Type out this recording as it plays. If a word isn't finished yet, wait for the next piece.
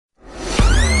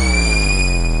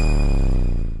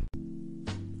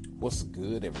What's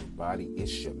good, everybody?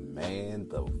 It's your man,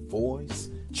 The Voice,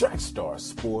 Trackstar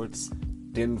Sports,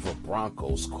 Denver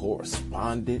Broncos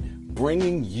correspondent,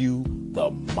 bringing you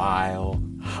the Mile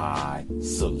High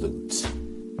Salute.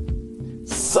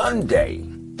 Sunday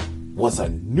was a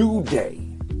new day.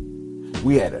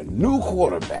 We had a new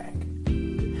quarterback,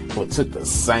 but took the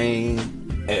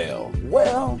same L.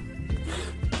 Well,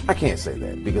 I can't say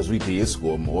that because we did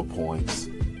score more points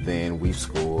than we've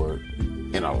scored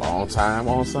in a long time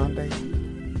on Sunday.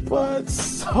 But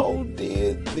so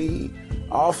did the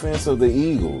offense of the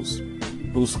Eagles,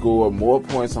 who scored more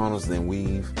points on us than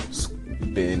we've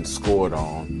been scored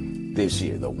on this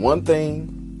year. The one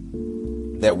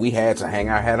thing that we had to hang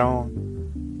our hat on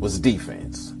was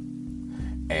defense.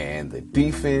 And the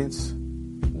defense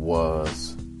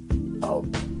was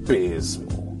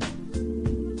abysmal.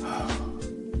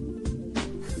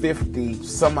 50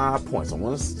 some odd points. I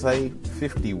want to say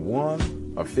 51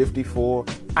 or 54.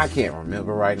 I can't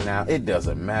remember right now. It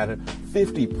doesn't matter.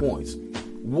 50 points.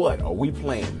 What, are we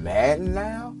playing Madden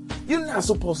now? You're not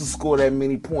supposed to score that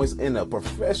many points in a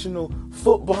professional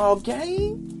football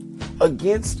game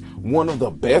against one of the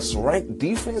best ranked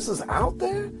defenses out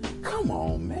there? Come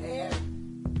on, man.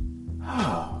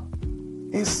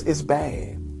 It's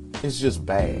bad. It's just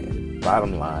bad.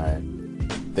 Bottom line,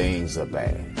 things are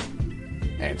bad.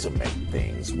 And to make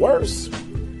things worse,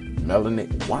 Melanie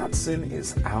Watson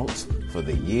is out for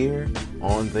the year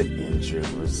on the injured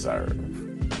reserve.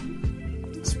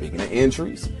 Speaking of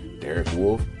injuries, Derek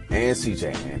Wolfe and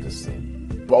CJ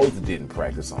Anderson both didn't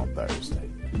practice on Thursday.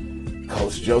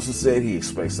 Coach Joseph said he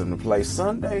expects them to play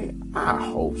Sunday. I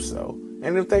hope so.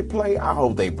 And if they play, I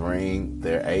hope they bring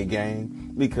their A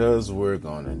game because we're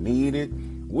going to need it.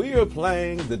 We are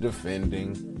playing the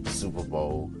defending Super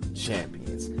Bowl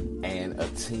champions and a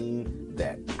team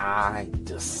that I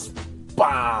despise.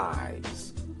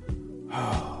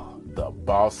 The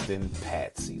Boston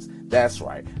Patsies. That's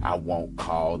right. I won't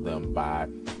call them by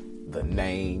the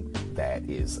name that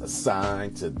is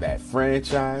assigned to that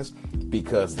franchise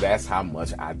because that's how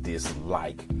much I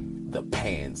dislike the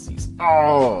Pansies.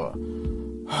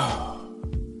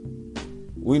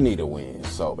 We need a win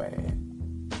so bad.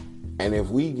 And if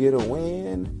we get a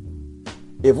win,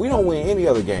 if we don't win any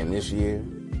other game this year,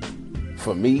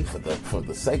 for me, for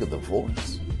the sake of The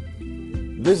Voice,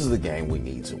 this is the game we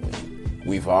need to win.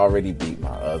 We've already beat my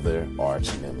other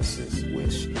arch nemesis,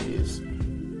 which is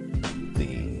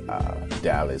the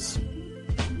Dallas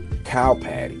Cow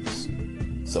Patties.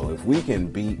 So if we can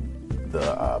beat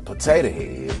the Potato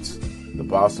Heads, the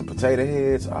Boston Potato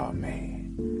Heads, oh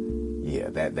man, yeah,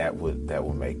 that would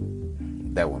make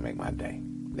my day.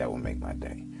 That would make my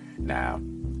day. Now,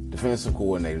 defensive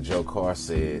coordinator Joe Carr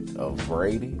said of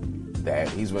Brady that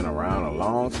he's been around a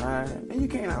long time and you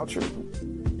can't out-treat him.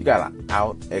 You got to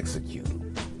out-execute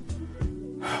him.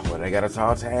 Well, they got a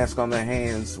tall task on their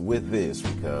hands with this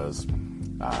because,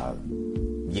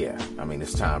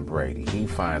 it's Tom Brady. He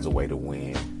finds a way to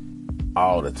win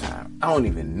all the time. I don't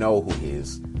even know who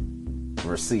his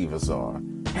receivers are.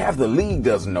 Half the league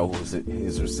doesn't know who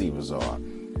his receivers are.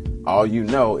 All you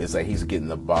know is that he's getting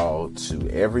the ball to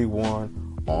everyone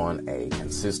on a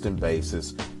consistent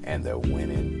basis, and they're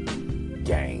winning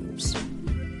games.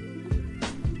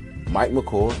 Mike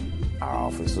McCoy, our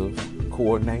offensive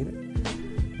coordinator,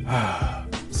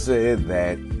 said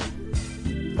that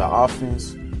the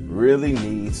offense really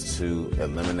needs to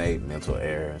eliminate mental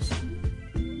errors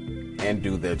and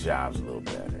do their jobs a little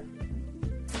better.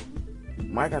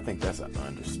 Mike, I think that's an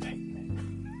understatement.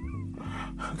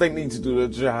 They need to do their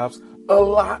jobs a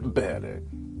lot better.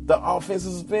 The offense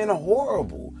has been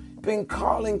horrible, been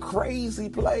calling crazy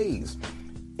plays.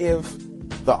 If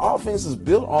the offense is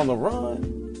built on the run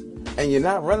and you're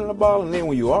not running the ball, and then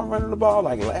when you are running the ball,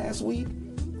 like last week,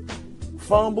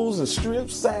 fumbles and strip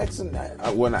sacks, and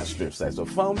not strip sacks, but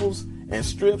fumbles and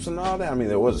strips and all that. I mean,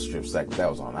 there was a strip sack, but that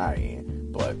was on our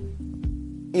end. But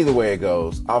either way it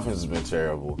goes, offense has been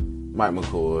terrible. Mike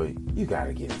McCoy, you got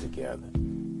to get it together.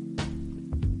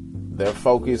 They're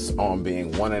focused on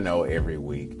being 1-0 every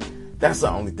week. That's the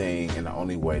only thing and the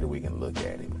only way that we can look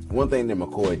at it. One thing that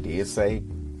McCoy did say,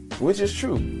 which is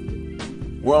true,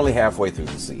 we're only halfway through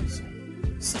the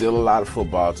season. Still a lot of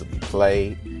football to be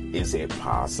played. Is it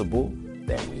possible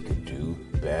that we could do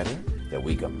better, that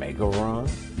we could make a run,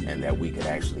 and that we could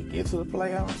actually get to the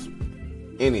playoffs?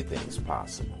 Anything's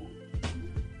possible.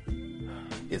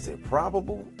 Is it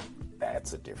probable?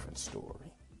 That's a different story.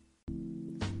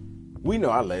 We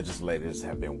know our legislators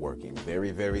have been working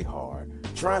very, very hard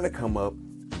trying to come up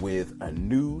with a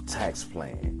new tax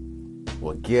plan.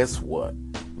 Well, guess what?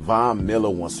 Von Miller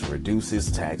wants to reduce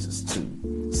his taxes too.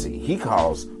 See, he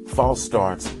calls false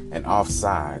starts and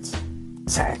offsides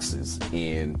taxes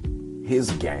in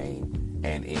his game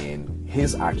and in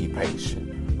his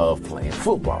occupation of playing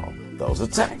football. Those are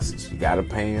taxes. You got to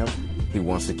pay him. He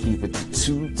wants to keep it to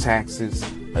 2 taxes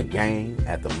a game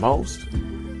at the most.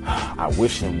 I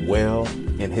wish him well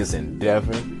in his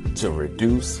endeavor to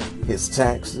reduce his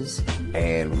taxes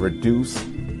and reduce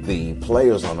the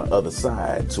players on the other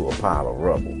side to a pile of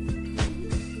rubble.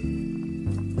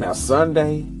 Now,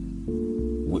 Sunday,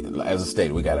 as I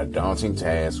stated, we got a daunting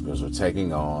task because we're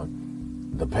taking on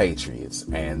the Patriots,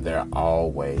 and they're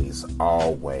always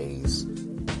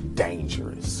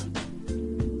dangerous.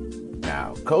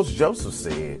 Now, Coach Joseph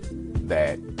said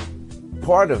that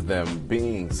part of them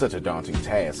being such a daunting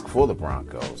task for the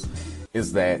Broncos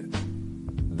is that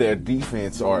their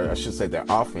defense, or I should say their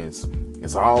offense,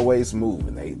 is always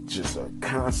moving. They just are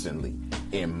constantly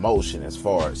in motion as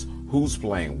far as who's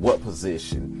playing what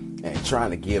position and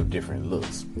trying to give different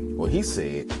looks. Well, he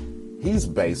said he's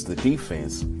based the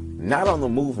defense not on the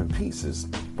moving pieces,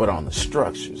 but on the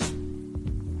structures.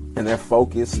 And they're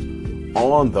focused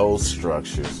on those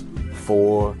structures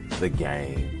for the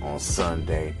game on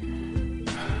Sunday.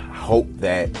 I hope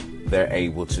that they're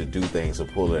able to do things or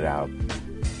pull it out.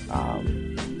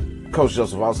 Coach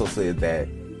Joseph also said that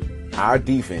our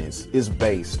defense is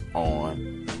based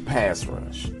on pass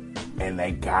rush, and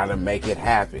they gotta make it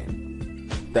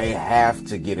happen. They have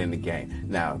to get in the game.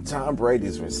 Now, Tom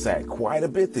Brady's been sacked quite a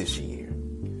bit this year.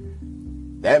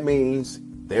 That means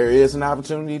there is an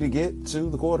opportunity to get to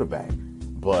the quarterback,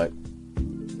 but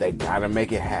they gotta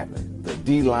make it happen. The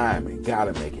D linemen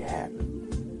gotta make it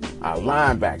happen. Our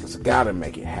linebackers gotta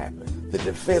make it happen. The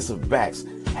defensive backs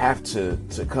have to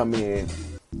come in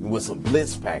with some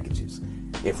blitz packages.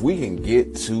 If we can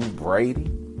get to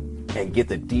Brady and get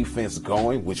the defense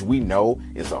going, which we know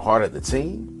is the heart of the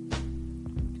team,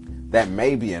 that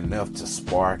may be enough to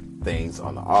spark things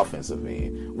on the offensive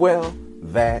end. Well,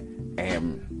 that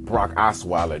and Brock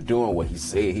Osweiler doing what he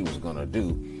said he was going to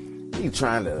do. He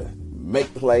trying to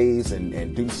make plays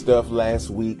and do stuff last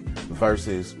week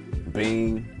versus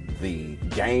being the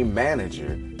game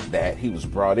manager that he was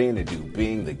brought in to do,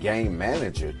 being the game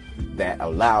manager that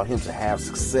allowed him to have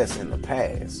success in the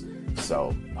past.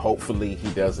 So hopefully he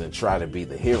doesn't try to be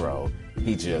the hero.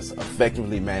 He just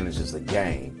effectively manages the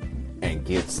game and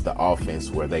gets the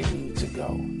offense where they need to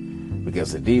go.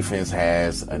 Because the defense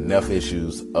has enough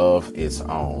issues of its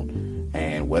own,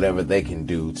 and whatever they can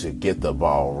do to get the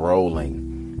ball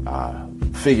rolling,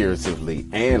 figuratively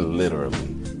and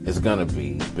literally, is going to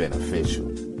be beneficial.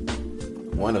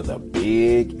 One of the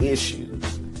big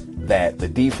issues that the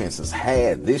defense has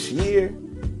had this year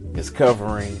is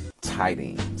covering tight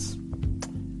ends.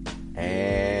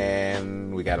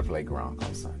 And we got to play Gronk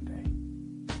on Sunday.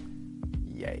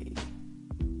 Yay.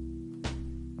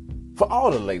 For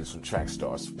all the latest from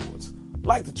Trackstar Sports,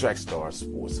 like the Trackstar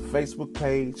Sports Facebook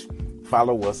page,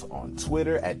 follow us on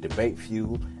Twitter at Debate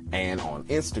Fuel and on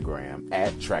Instagram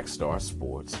at Trackstar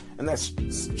Sports. And that's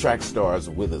Trackstars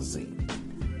with a Z.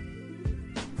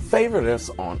 Favorite us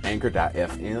on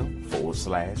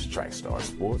anchor.fm/Trackstar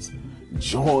Sports.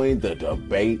 Join the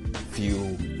Debate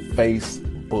Fuel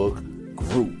Facebook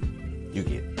group. You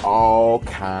get all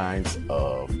kinds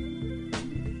of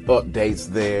updates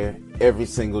there every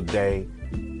single day.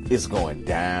 It's going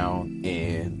down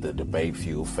in the Debate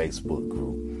Fuel Facebook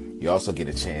group. You also get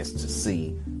a chance to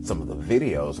see some of the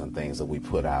videos and things that we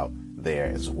put out there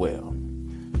as well.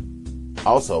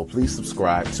 Also, please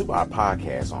subscribe to our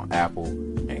podcast on Apple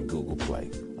and Google Play.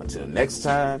 Until next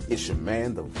time, it's your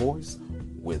man, The Voice,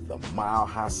 with the Mile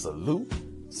High Salute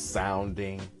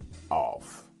sounding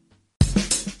off.